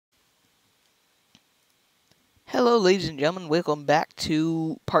Hello, ladies and gentlemen. Welcome back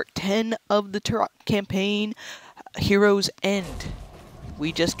to part 10 of the Turok campaign, Hero's End.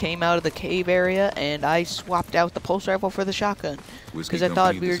 We just came out of the cave area, and I swapped out the pulse rifle for the shotgun. Because I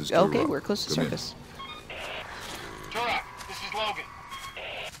thought we were... Okay, we're close to surface. Turok, this is Logan.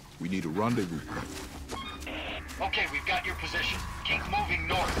 We need a rendezvous point. Okay, we've got your position. Keep moving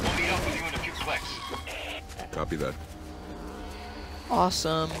north. We'll meet up with you in a few clicks. Copy that.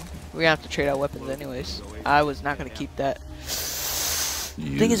 Awesome. We're gonna have to trade out weapons anyways. I was not gonna keep that.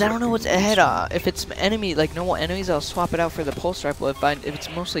 Thing is, I don't know what's ahead. If it's enemy, like normal enemies, I'll swap it out for the pulse rifle. If it's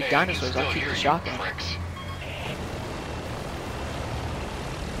mostly dinosaurs, I'll keep the shotgun.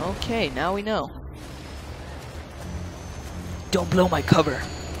 Okay, now we know. Don't blow my cover.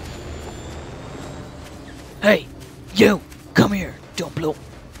 Hey, you, come here. Don't blow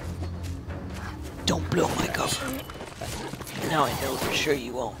my cover. Now I know for sure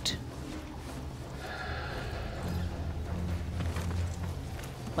you won't.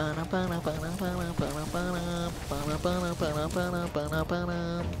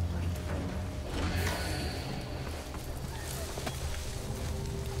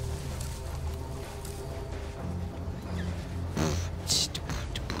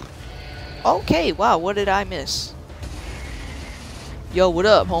 Okay, wow, what did I miss? Yo, what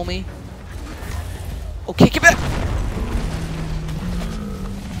up, homie? Okay, get back!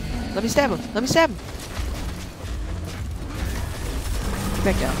 Let me stab him. Let me stab him. Get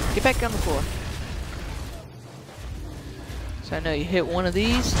back down. Get back on the floor. So I know you hit one of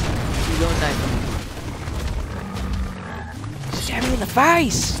these, you go knife him. Stab me in the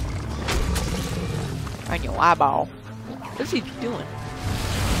face! On your eyeball. What's he doing?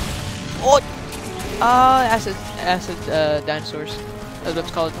 Oh! Acid dinosaurs. That's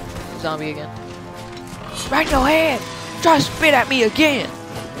what's called. Zombie again. Right in your head! Try to spit at me again!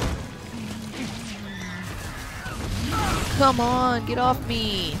 Come on, get off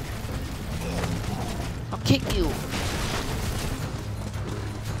me! I'll kick you!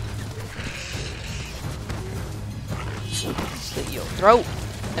 Slit your throat!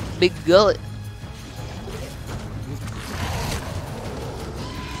 That big gullet!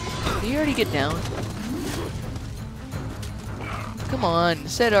 Did you already get down? Come on,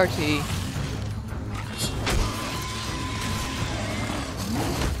 set RT.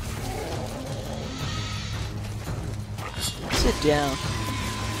 Sit down.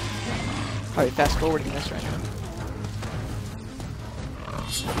 Alright, fast forwarding this right now.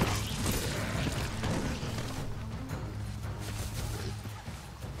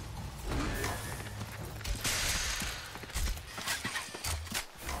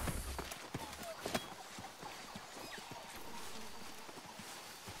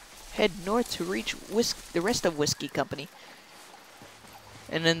 Head north to reach the rest of Whiskey Company.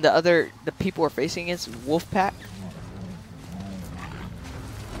 And then the people we're facing is Wolfpack.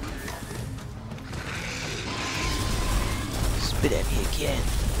 Spit at me again.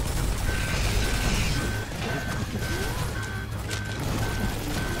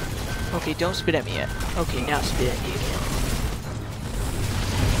 Okay, don't spit at me yet. Okay, now spit at me again.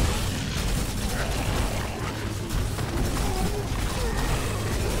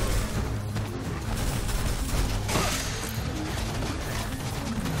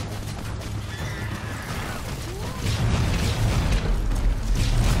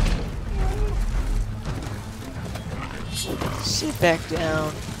 Sit back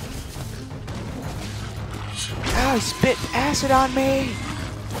down. Ow, he spit acid on me!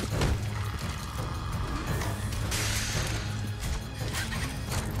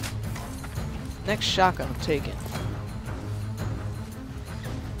 Next shotgun I'm taking.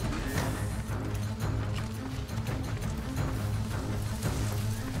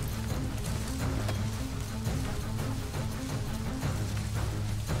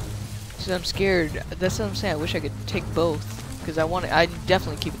 So I'm scared. That's what I'm saying. I wish I could take both. Because I'm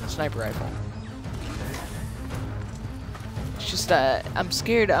definitely keeping the sniper rifle. It's just, I'm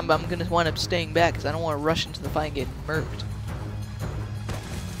scared I'm gonna wind up staying back because I don't want to rush into the fight and get murked.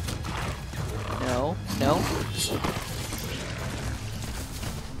 No, no.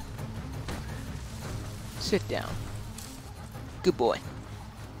 Sit down. Good boy.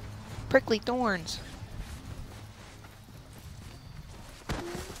 Prickly thorns.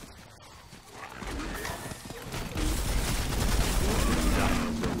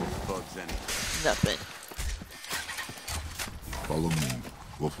 Nothing. Follow me.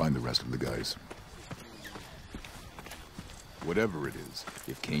 We'll find the rest of the guys. Whatever it is,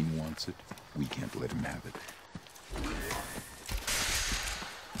 if Kane wants it, we can't let him have it.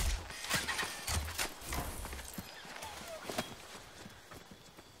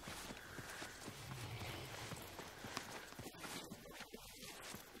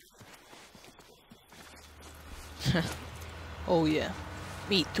 Oh yeah,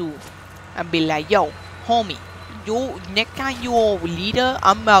 me too. And be like, yo, homie, yo, next time you're leader,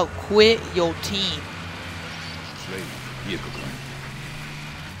 I'm about quit your team. Slade, vehicle claim.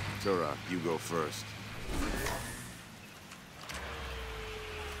 Turok, you go first.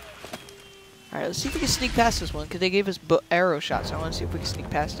 Alright, let's see if we can sneak past this one, because they gave us arrow shots. I want to see if we can sneak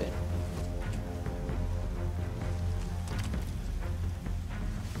past it.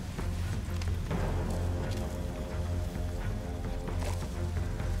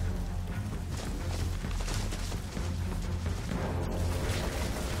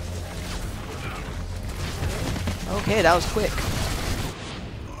 Okay, that was quick.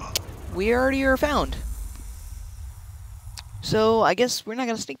 We already are found. So, I guess we're not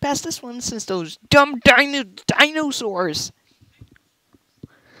gonna sneak past this one since those dumb dinosaurs.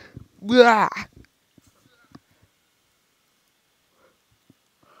 Blah.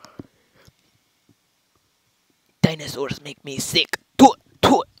 Dinosaurs make me sick. Toot,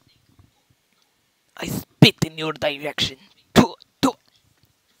 toot. I spit in your direction. Toot, toot.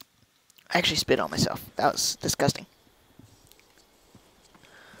 I actually spit on myself. That was disgusting.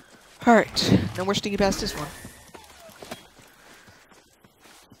 Alright, now we're sneaking past this one.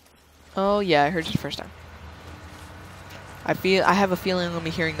 Oh yeah, I heard it the first time. I have a feeling I'm gonna be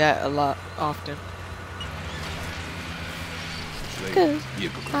hearing that a lot often. Slade,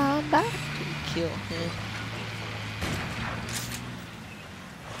 vehicle claim. I'm about to kill him.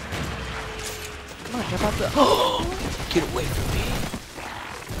 Come on, jump out the. Oh! Get away from me!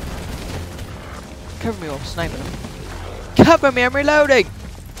 Cover me while I'm sniping him. Cover me! I'm reloading.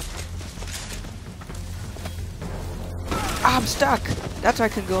 I'm stuck. That's why I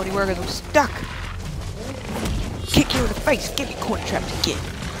couldn't go anywhere because I'm stuck. Kick you in the face. Give me corn trapped again.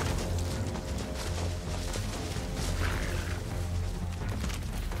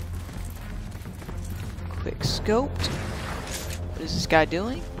 Quick scoped. What is this guy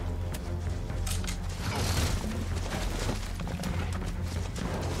doing?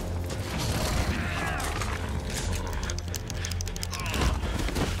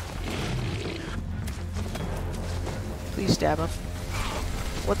 Please stab him.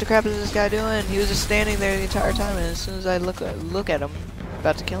 What the crap is this guy doing? He was just standing there the entire time, and as soon as I look at him, I'm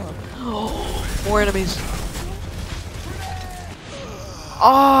about to kill him. Oh, more enemies.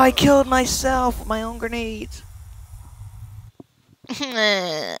 Oh, I killed myself with my own grenades.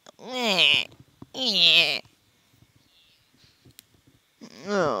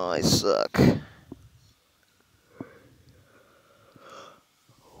 Oh, I suck.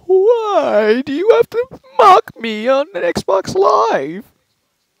 Why do you have to mock me on an Xbox Live?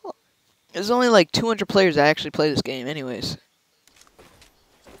 There's only like 200 players that actually play this game anyways.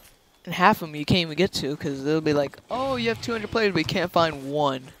 And half of them you can't even get to because they'll be like, oh, you have 200 players but you can't find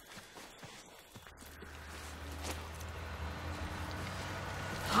one.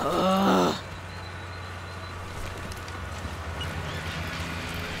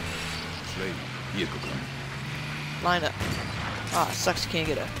 Slade, vehicle claim. Line up. Ah, sucks you can't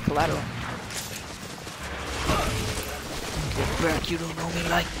get a collateral. Get back, you don't know me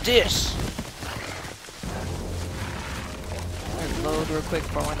like this. Load real quick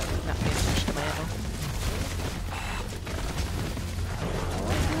before I want to not pay attention to my ammo.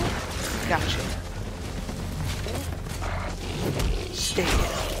 Gotcha. Stay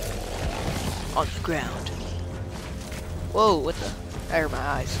down. On the ground. Whoa, what the? That hurt my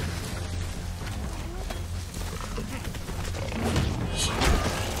eyes.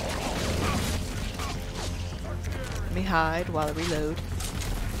 Let me hide while I reload.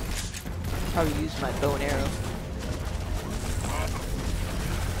 Probably use my bow and arrow.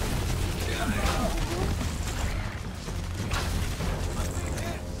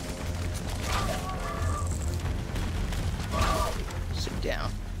 Sit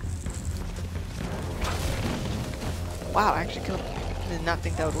down. Wow, I actually killed him. I did not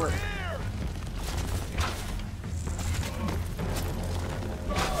think that would work.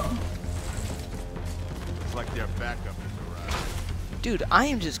 Looks like their backup has arrived. Dude, I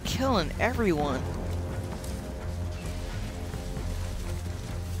am just killing everyone.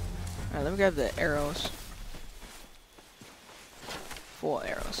 Alright, let me grab the arrows. Full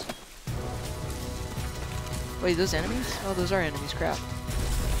arrows. Wait, those enemies? Oh, those are enemies, crap.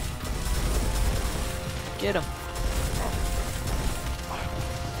 Get them.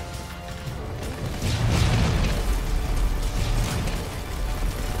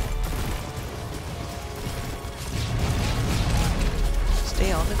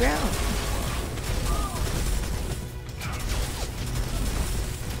 Stay on the ground.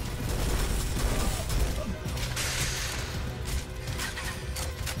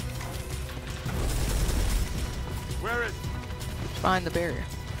 behind the barrier.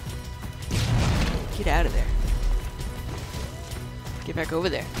 Get out of there. Get back over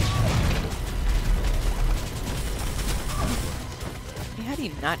there. Hey, how do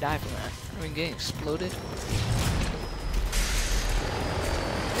you not die from that? I mean, getting exploded.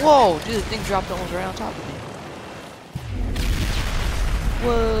 Whoa, dude, the thing dropped almost right on top of me.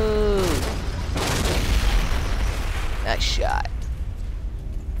 Whoa. Nice shot.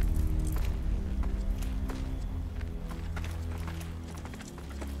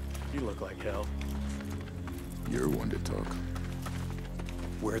 You look like hell. You're one to talk.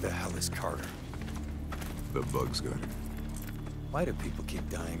 Where the hell is Carter? The bug's got him. Why do people keep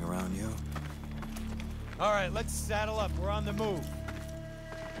dying around you? All right, let's saddle up. We're on the move.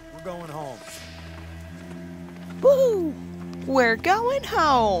 We're going home. Woo! We're going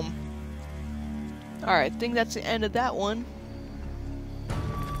home. Alright, I think that's the end of that one.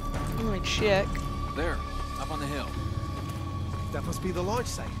 Let me check. There, up on the hill. That must be the launch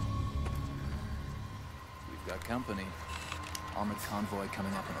site. We've got company. Armored convoy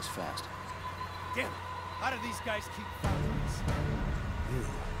coming up on us fast. Damn it. How do these guys keep following us?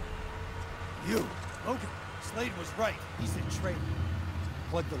 You. Logan, Slade was right. He's a traitor.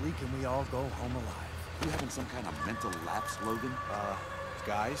 Plug the leak and we all go home alive. You having some kind of mental lapse, Logan?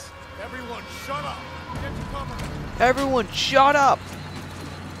 Guys? Everyone, shut up! Get to cover! Everyone, shut up!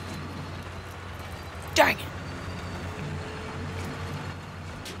 Dang it!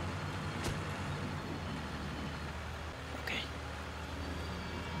 Okay.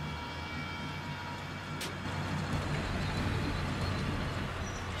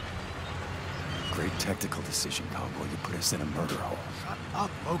 Great tactical decision, cowboy. You put us in a murder hole. Shut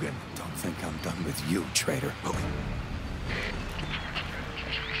up, Logan. Don't think I'm done with you, traitor.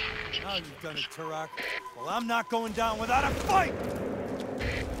 Now you've done it, Turok. Well, I'm not going down without a fight!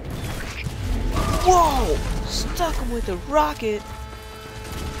 Whoa! Stuck him with a rocket.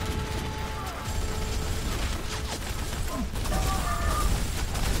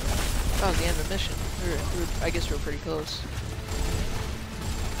 That was the end of the mission. I guess we were pretty close.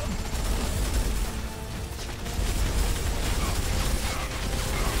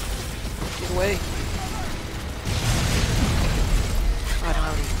 Get away. I don't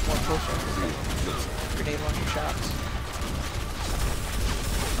have any more close range. Grenade launcher shots.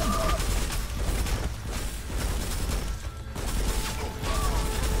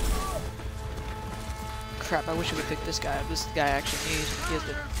 Crap, I wish I could pick this guy up. This guy actually needs. He has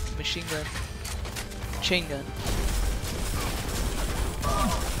the machine gun. Chain gun.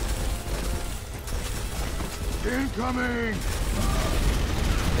 Incoming!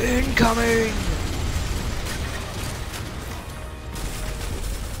 Incoming!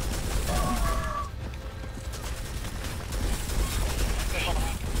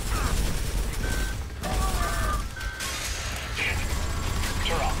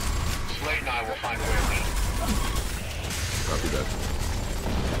 Turok, Slade and I will find a way around. Copy that.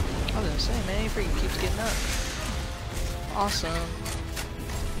 I was gonna say, man, he freaking keeps getting up. Awesome.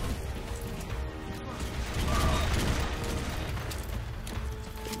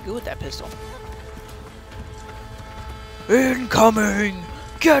 Good with that pistol. Incoming!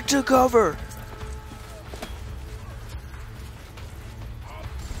 Get to cover!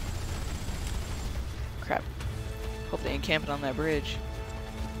 Crap. Hope they ain't camping on that bridge.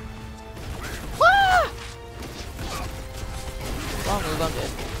 Ah! Wrong move, I'm dead.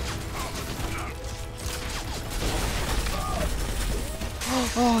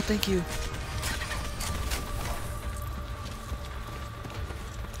 Oh, thank you.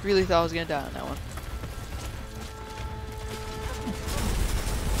 Really thought I was gonna die on that one.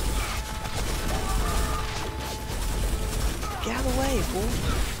 Get out of the way, fool.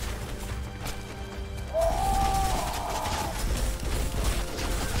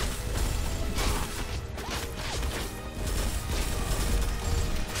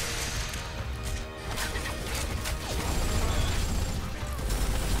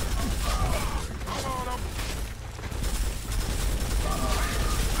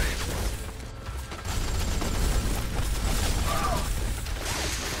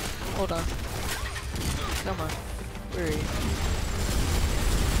 Hold on. Come on. Where are you?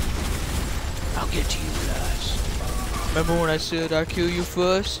 I'll get to you last. Remember when I said I'd kill you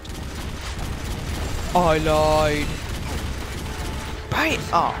first? I lied. Bite!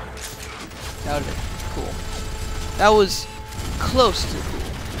 Oh. That would've been cool. That was close to cool.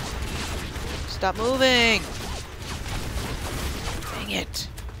 Stop moving! Dang it.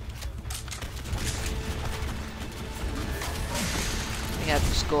 I think I have to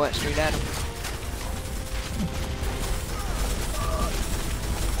just go straight at him.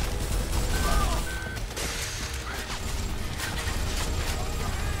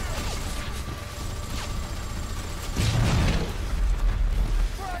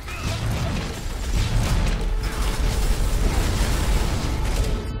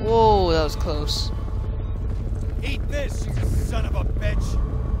 close. Eat this, you son of a bitch!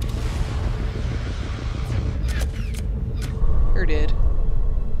 Sure did.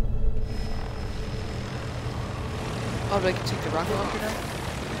 Oh, do I can take the rocket launcher now?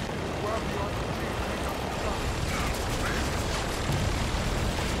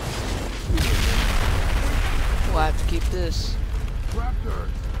 Oh, I have to keep this.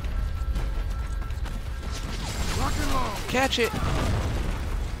 Catch it!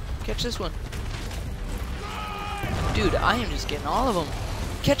 Catch this one. Dude, I am just getting all of them.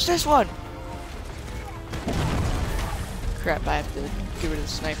 Catch this one! Crap, I have to get rid of the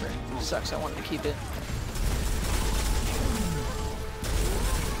sniper. Sucks, I wanted to keep it.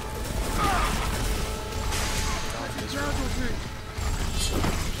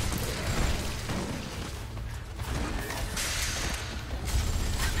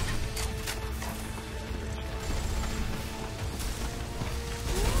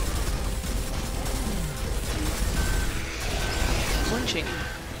 Flinching.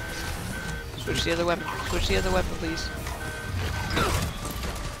 Switch the other weapon. Switch the other weapon, please.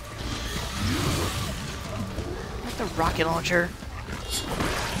 Not the rocket launcher.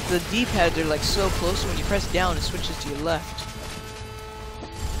 The D-pads are like so close, when you press down, it switches to your left.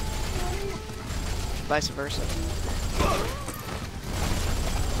 Vice versa.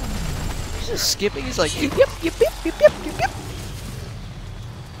 He's just skipping. He's like, yip, yip, yip, yip, yip, yip, yip, yip.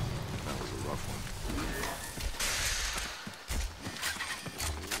 That was a rough one.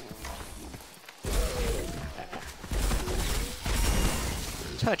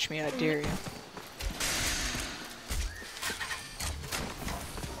 Touch me, I dare you.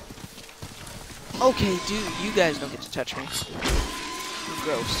 Okay, dude, you guys don't get to touch me. You're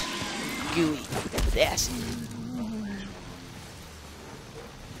gross. Gooey. With acid.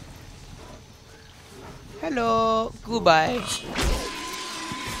 Hello. Goodbye.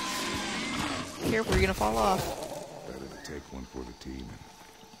 Careful, you're gonna fall off. Better to take one for the team and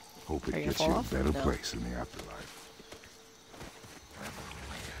hope Are it you gets gonna you fall a off? better No. place in the afterlife.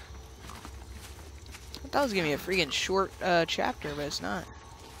 I thought it was gonna be a freaking short chapter, but it's not.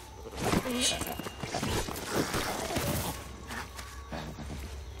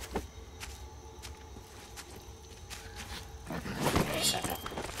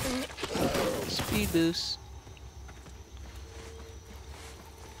 Speed boost.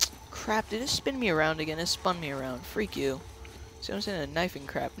 Crap, did it spin me around again? It spun me around. Freak you. See what I'm saying? A knife and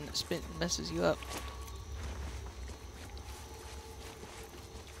crap and it messes you up.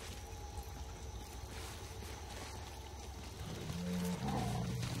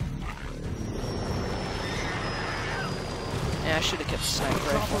 Yeah, I should have kept the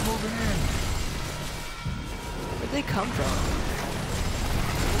sniper rifle. Where'd they come from?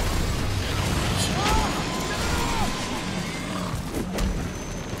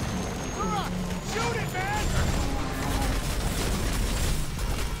 Shoot it, man!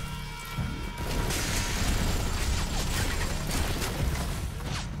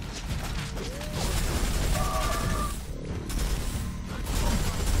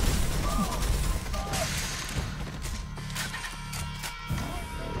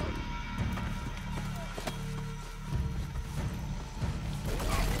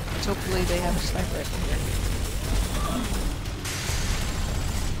 Hopefully they have a sniper rifle here.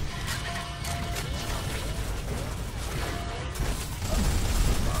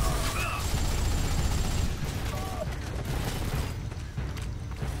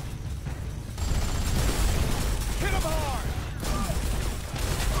 Hit him hard!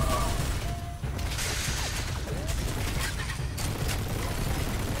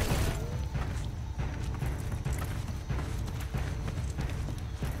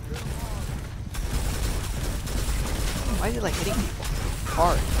 Why is it like hitting people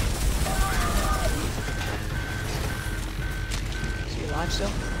hard? Is he alive still?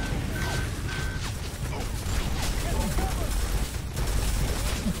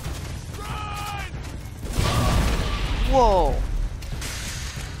 Whoa!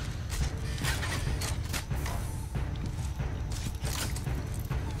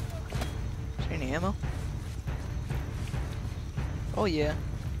 Is there any ammo? Oh yeah.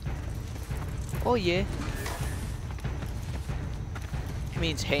 Oh yeah. It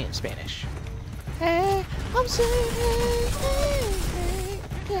means hey in Spanish. Hey, I'm saying hey, hey, hey.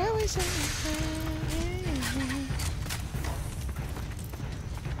 Yeah, we say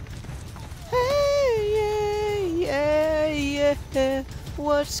hey, yeah, yeah.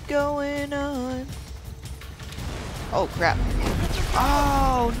 What's going on? Oh crap!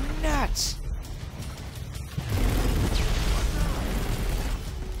 Oh nuts!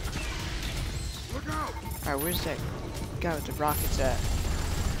 Look out! Alright, where's that guy with the rockets at?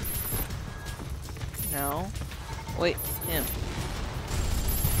 No. Wait, him.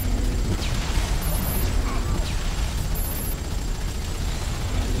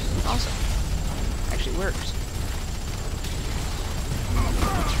 Awesome. Actually works.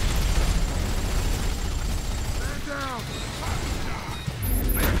 Stand down!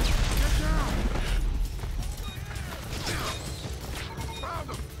 Get down! Found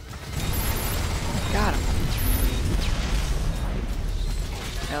him! Got him.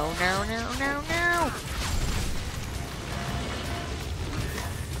 No, no, no, no, no!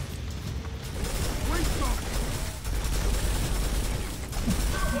 Wait, stop!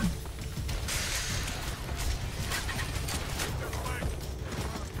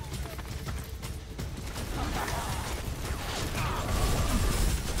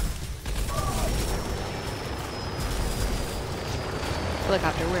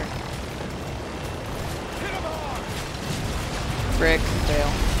 Helicopter, where? Frick,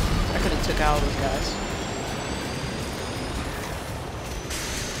 fail. I could have took out all those guys.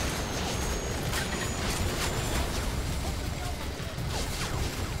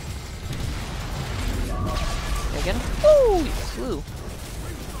 Did I get him? Woo! He flew.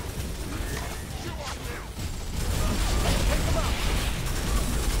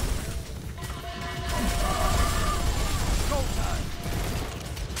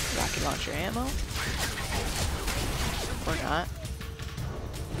 Rocket launcher ammo? Or not.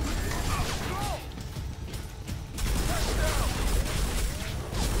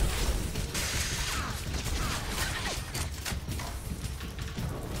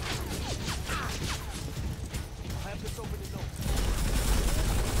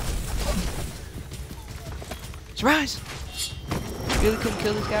 Surprise! Really couldn't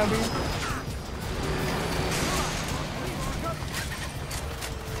kill this guy over here?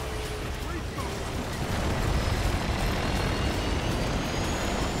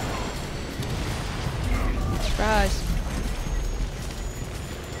 Surprise!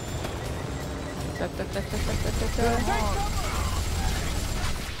 Duck, duck, duck, duck, duck, duck, duck, duck.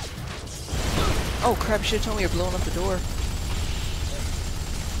 Oh crap, you should've told me you're blowing up the door.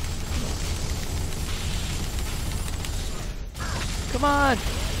 Come on!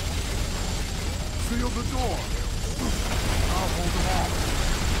 Seal the door! I'll hold them off.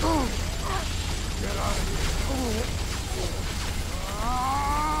 Get out of here.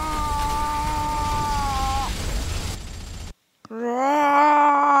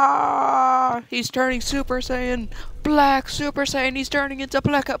 He's turning Super Saiyan. Black Super Saiyan. He's turning into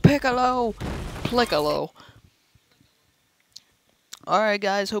Piccolo. Piccolo. Alright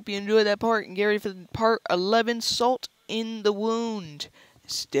guys, hope you enjoyed that part and get ready for part 11, Salt in the Wound.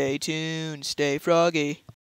 Stay tuned, stay froggy.